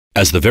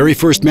As the very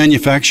first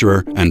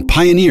manufacturer and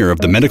pioneer of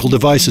the medical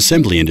device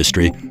assembly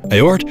industry,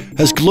 Aort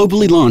has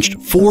globally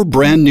launched 4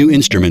 brand new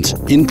instruments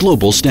in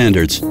global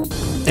standards.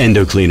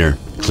 EndoCleaner,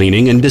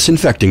 cleaning and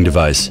disinfecting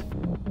device.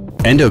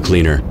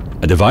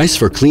 EndoCleaner, a device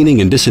for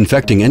cleaning and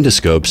disinfecting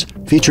endoscopes,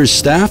 features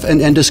staff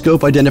and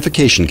endoscope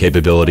identification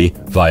capability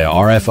via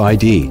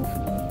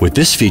RFID. With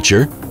this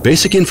feature,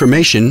 basic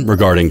information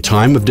regarding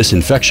time of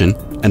disinfection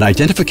and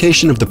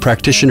identification of the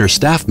practitioner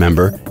staff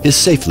member is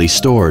safely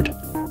stored.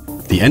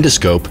 The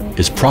endoscope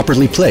is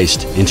properly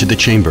placed into the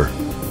chamber.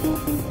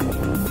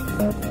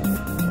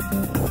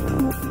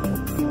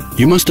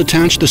 You must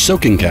attach the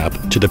soaking cap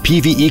to the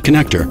PVE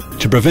connector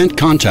to prevent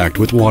contact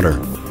with water.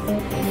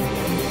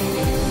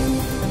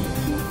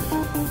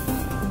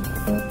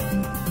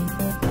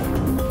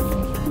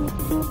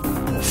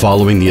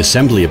 Following the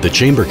assembly of the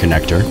chamber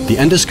connector, the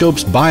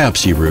endoscope's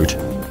biopsy route,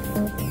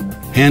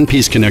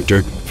 handpiece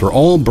connector for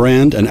all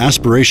brand and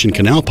aspiration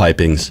canal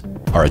pipings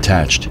are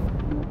attached.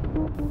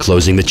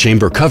 Closing the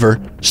chamber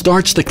cover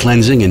starts the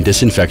cleansing and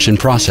disinfection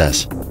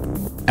process.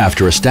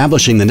 After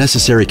establishing the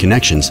necessary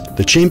connections,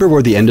 the chamber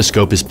where the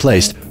endoscope is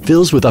placed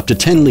fills with up to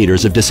 10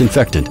 liters of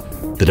disinfectant.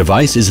 The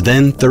device is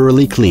then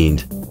thoroughly cleaned.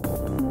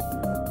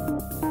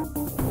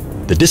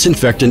 The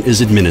disinfectant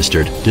is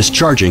administered,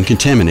 discharging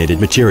contaminated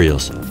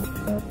materials.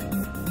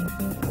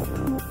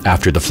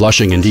 After the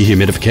flushing and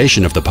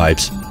dehumidification of the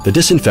pipes, the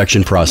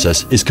disinfection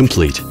process is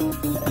complete.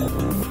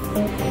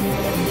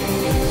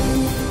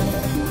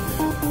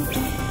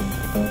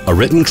 A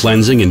written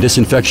cleansing and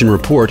disinfection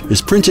report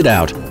is printed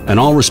out and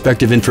all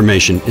respective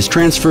information is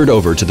transferred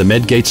over to the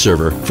Medgate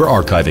server for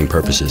archiving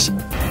purposes.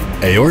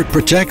 Aort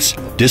protects,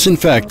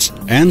 disinfects,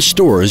 and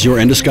stores your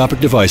endoscopic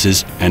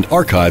devices and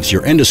archives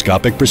your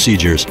endoscopic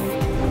procedures.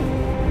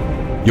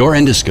 Your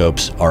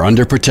endoscopes are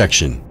under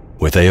protection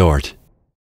with Aort.